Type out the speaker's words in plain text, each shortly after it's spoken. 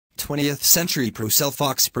20th Century Pro-Cell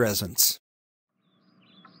Fox presents.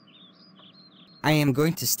 I am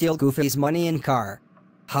going to steal Goofy's money and car.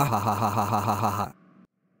 Ha ha ha ha ha ha ha ha ha.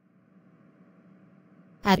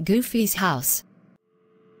 At Goofy's house.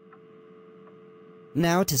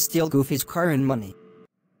 Now to steal Goofy's car and money.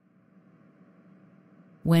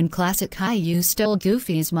 When classic Caillou stole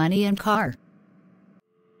Goofy's money and car.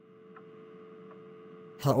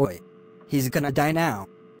 Hoy. He's gonna die now.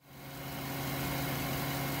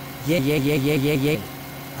 Yeah.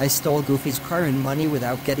 I stole Goofy's car and money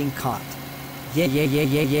without getting caught. Yeah.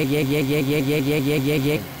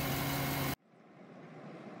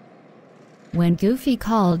 When Goofy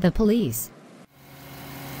called the police.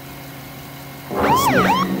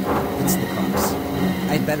 It's the cops.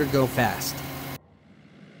 I'd better go fast.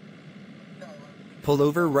 Pull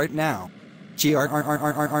over right now. No,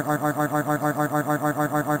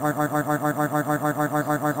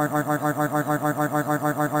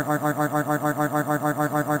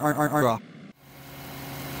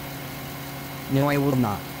 I will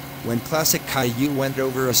not. When classic Caillou went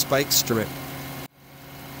over a spike strip.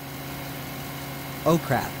 Oh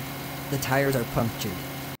crap. The tires are punctured.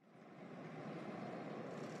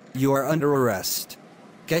 You are under arrest.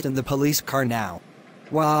 Get in the police car now.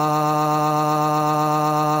 Wah!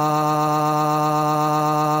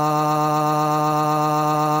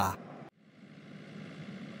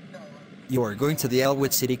 You are going to the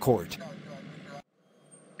Elwood City Court.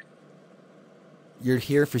 You're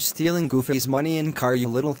here for stealing Goofy's money and car, you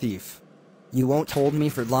little thief. You won't hold me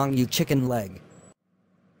for long, you chicken leg.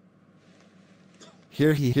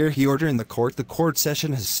 Hear he order in the court. The court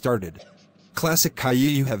session has started. Classic Caillou,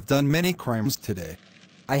 you have done many crimes today.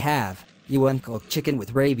 I have, you uncooked chicken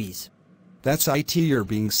with rabies. That's it, you're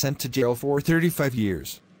being sent to jail for 35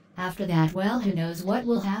 years. After that, well, who knows what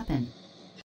will happen.